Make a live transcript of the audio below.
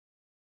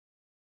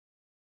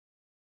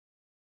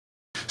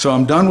So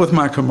I'm done with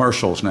my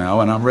commercials now,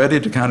 and I'm ready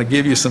to kind of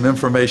give you some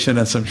information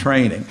and some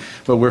training.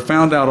 But we're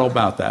found out all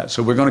about that.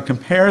 So we're going to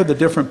compare the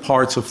different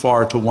parts of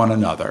FAR to one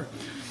another.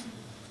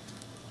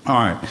 All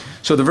right,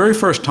 so the very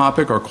first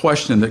topic or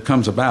question that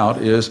comes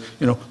about is,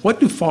 what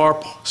do FAR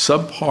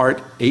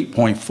subpart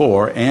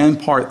 8.4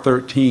 and part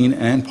 13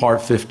 and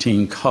part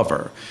 15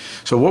 cover?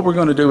 So what we're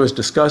going to do is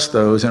discuss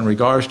those in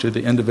regards to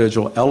the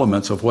individual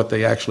elements of what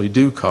they actually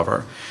do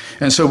cover.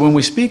 And so when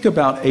we speak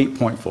about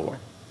 8.4,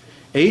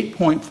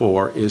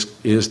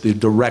 8.4 is the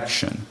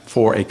direction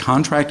for a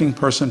contracting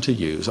person to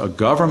use, a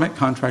government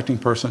contracting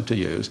person to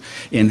use,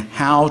 in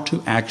how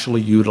to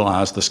actually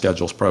utilize the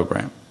schedules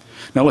program.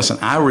 Now listen,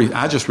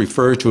 I just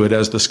refer to it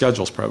as the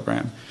schedules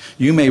program.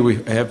 You may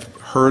have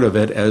heard of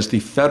it as the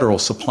Federal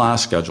Supply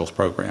Schedules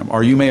program,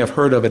 or you may have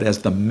heard of it as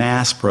the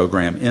MAS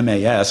program,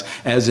 M-A-S,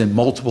 as in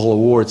Multiple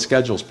Award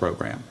Schedules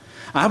program.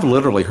 I've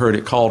literally heard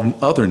it called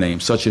other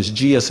names, such as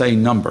GSA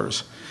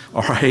numbers,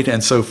 all right,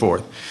 and so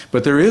forth.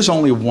 But there is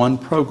only one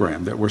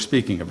program that we're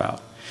speaking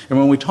about. And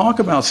when we talk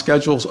about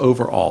schedules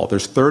overall,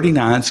 there's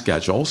 39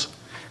 schedules.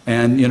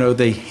 And,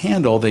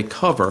 they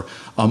cover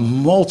a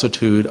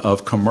multitude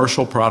of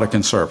commercial product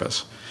and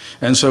service.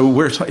 And so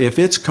if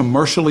it's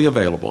commercially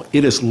available,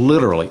 it is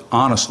literally,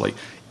 honestly,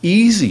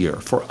 easier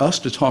for us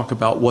to talk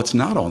about what's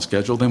not on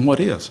schedule than what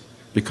is,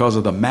 because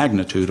of the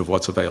magnitude of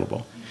what's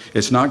available.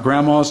 It's not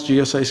grandma's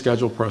GSA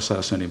schedule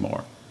process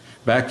anymore.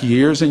 Back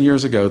years and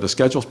years ago, the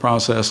schedules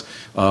process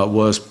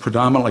was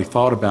predominantly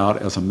thought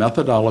about as a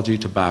methodology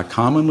to buy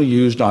commonly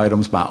used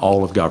items by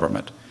all of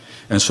government.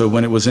 And so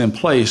when it was in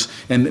place,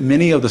 and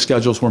many of the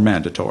schedules were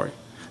mandatory.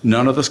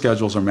 None of the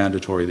schedules are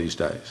mandatory these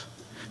days.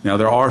 Now,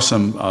 there are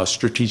some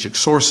strategic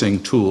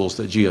sourcing tools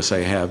that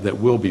GSA have that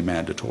will be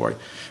mandatory.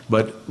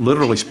 But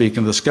literally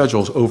speaking, the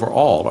schedules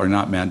overall are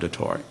not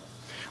mandatory.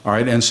 All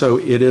right, and so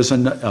it is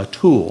a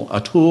tool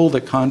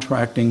that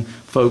contracting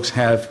folks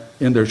have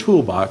in their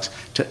toolbox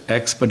to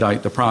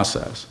expedite the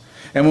process.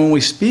 And when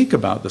we speak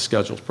about the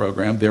schedules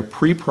program, they're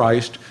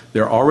pre-priced,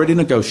 they're already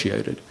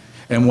negotiated.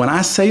 And when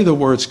I say the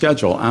word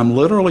schedule, I'm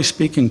literally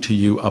speaking to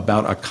you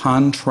about a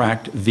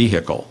contract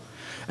vehicle.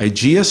 A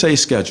GSA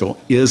schedule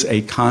is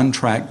a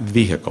contract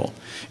vehicle.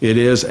 It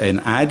is an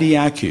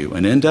IDIQ,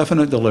 an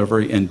indefinite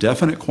delivery,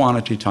 indefinite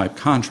quantity type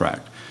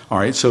contract. All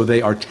right, so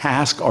they are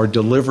task or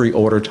delivery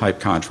order type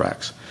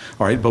contracts.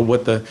 All right, but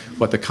what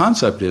the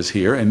concept is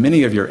here, and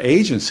many of your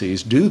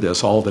agencies do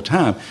this all the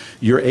time,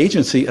 your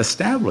agency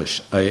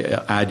establish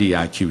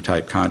IDIQ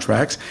type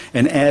contracts,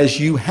 and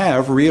as you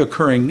have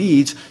reoccurring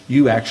needs,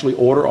 you actually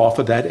order off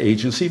of that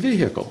agency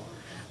vehicle.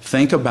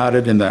 Think about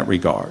it in that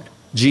regard.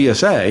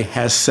 GSA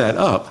has set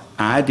up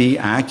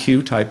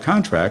IDIQ type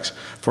contracts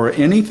for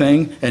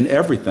anything and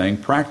everything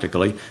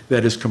practically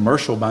that is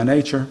commercial by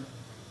nature.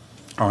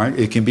 All right,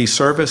 it can be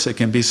service, it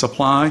can be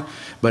supply,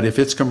 but if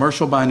it's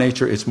commercial by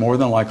nature, it's more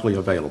than likely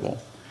available.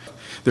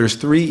 There's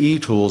 3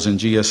 e-tools in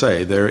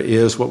GSA. There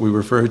is what we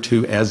refer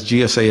to as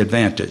GSA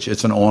Advantage.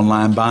 It's an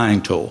online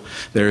buying tool.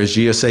 There is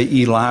GSA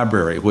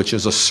e-Library, which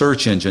is a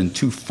search engine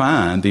to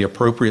find the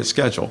appropriate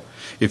schedule.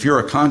 If you're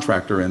a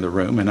contractor in the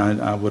room, and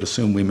I would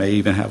assume we may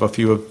even have a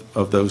few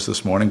of those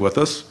this morning with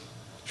us,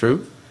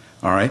 true?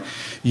 All right.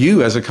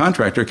 You, as a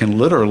contractor, can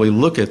literally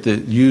look at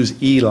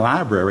use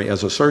e-Library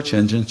as a search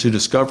engine to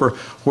discover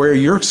where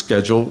your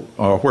schedule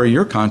or where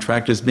your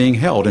contract is being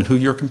held and who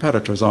your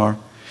competitors are.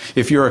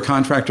 If you're a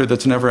contractor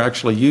that's never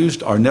actually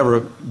used or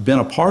never been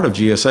a part of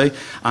GSA,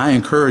 I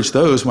encourage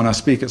those when I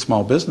speak at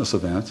small business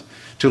events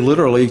to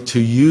literally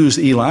use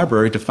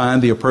e-Library to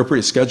find the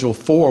appropriate schedule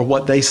for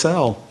what they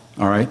sell.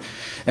 All right.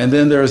 And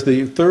then there's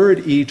the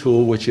third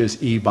e-tool, which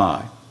is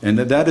e-Buy. And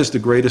that is the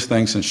greatest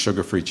thing since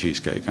sugar-free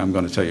cheesecake, I'm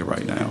going to tell you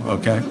right now,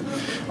 okay?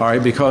 All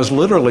right, because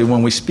literally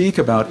when we speak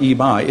about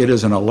e-Buy, it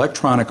is an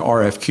electronic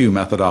RFQ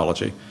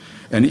methodology.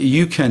 And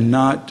you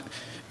cannot,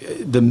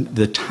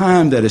 the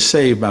time that is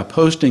saved by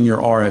posting your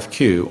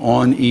RFQ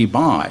on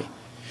e-Buy,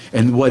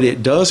 and what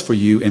it does for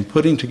you in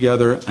putting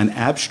together an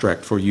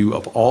abstract for you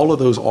of all of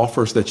those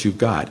offers that you've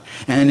got.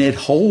 And it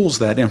holds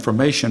that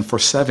information for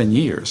 7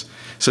 years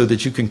so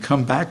that you can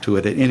come back to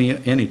it at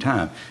any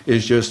time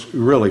is just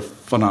really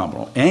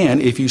phenomenal.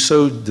 And if you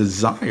so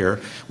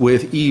desire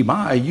with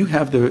e-Buy, you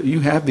have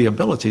the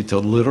ability to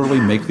literally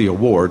make the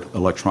award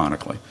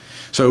electronically.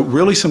 So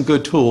really some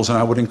good tools, and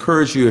I would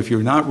encourage you, if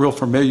you're not real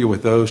familiar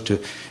with those, to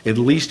at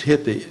least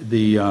hit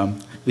the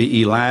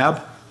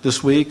e-Lab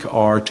this week,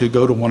 or to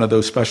go to one of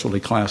those specialty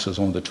classes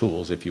on the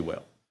tools, if you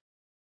will.